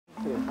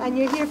And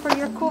you're here for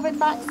your COVID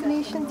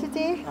vaccination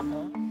today? So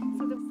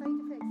the side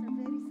effects are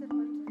very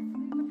similar to the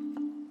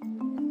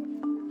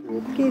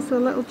flu. Okay, so a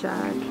little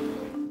jag.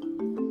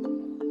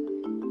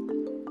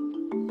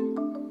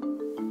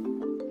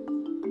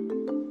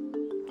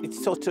 It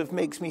sort of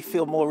makes me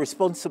feel more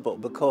responsible,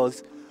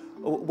 because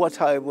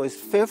what I was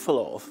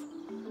fearful of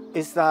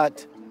is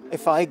that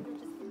if I,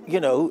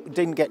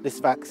 didn't get this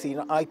vaccine,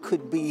 I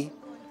could be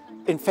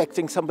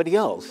infecting somebody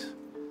else.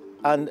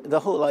 And the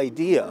whole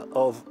idea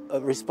of a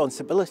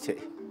responsibility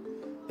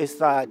is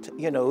that,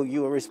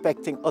 you are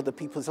respecting other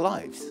people's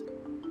lives.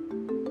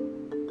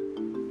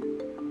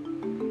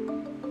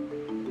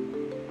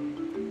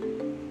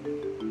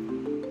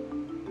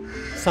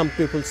 Some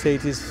people say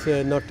it is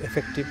not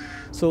effective.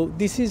 So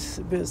this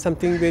is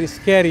something very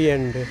scary,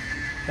 and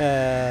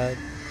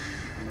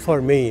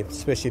for me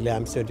especially,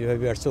 I'm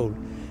 75 years old,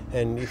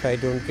 and if I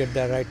don't get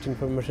the right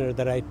information at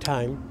the right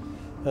time,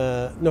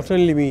 not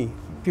only me,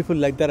 people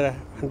like there are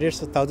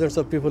hundreds of thousands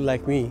of people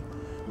like me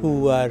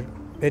who are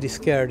very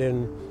scared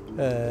and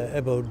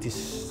about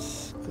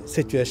this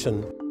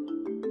situation.